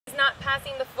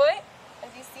passing the foot, as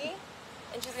you see.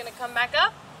 And she's gonna come back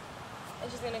up,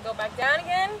 and she's gonna go back down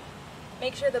again.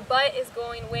 Make sure the butt is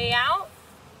going way out.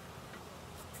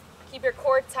 Keep your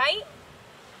core tight.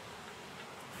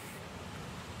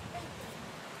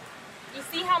 You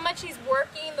see how much she's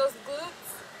working those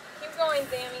glutes? Keep going,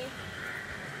 Sammy.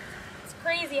 It's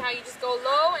crazy how you just go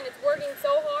low and it's working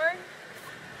so hard.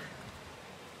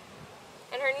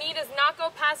 And her knee does not go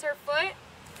past her foot.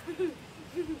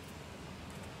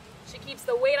 She keeps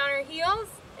the weight on her heels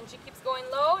and she keeps going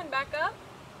low and back up.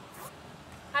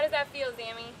 How does that feel,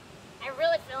 Sammy? I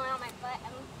really feel it on my butt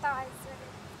and thighs and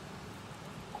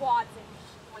quads,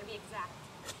 I want to be exact.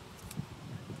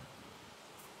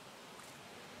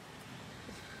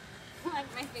 Like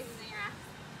my face is in your ass.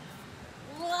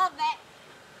 Love it.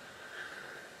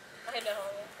 I know.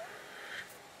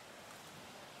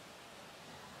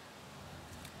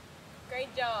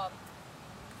 Great job.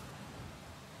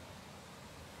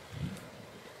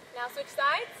 Now switch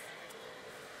sides.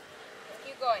 And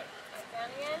keep going. Back down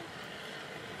again.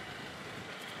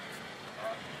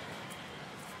 Up.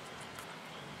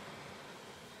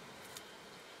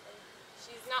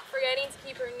 She's not forgetting to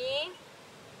keep her knee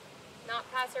not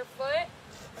past her foot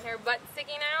and her butt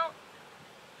sticking out.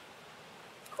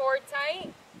 Core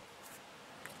tight.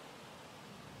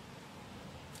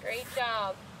 Great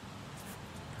job.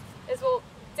 This will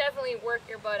definitely work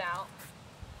your butt out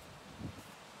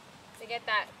to get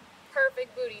that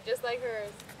perfect booty just like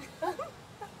hers.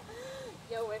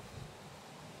 Yo, with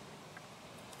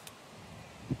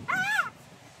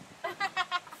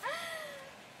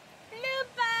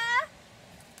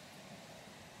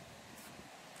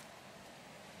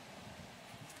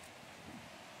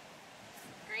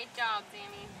Great job,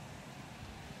 Sammy.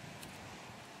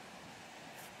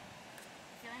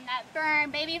 Feeling that burn,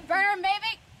 baby. Burn, baby.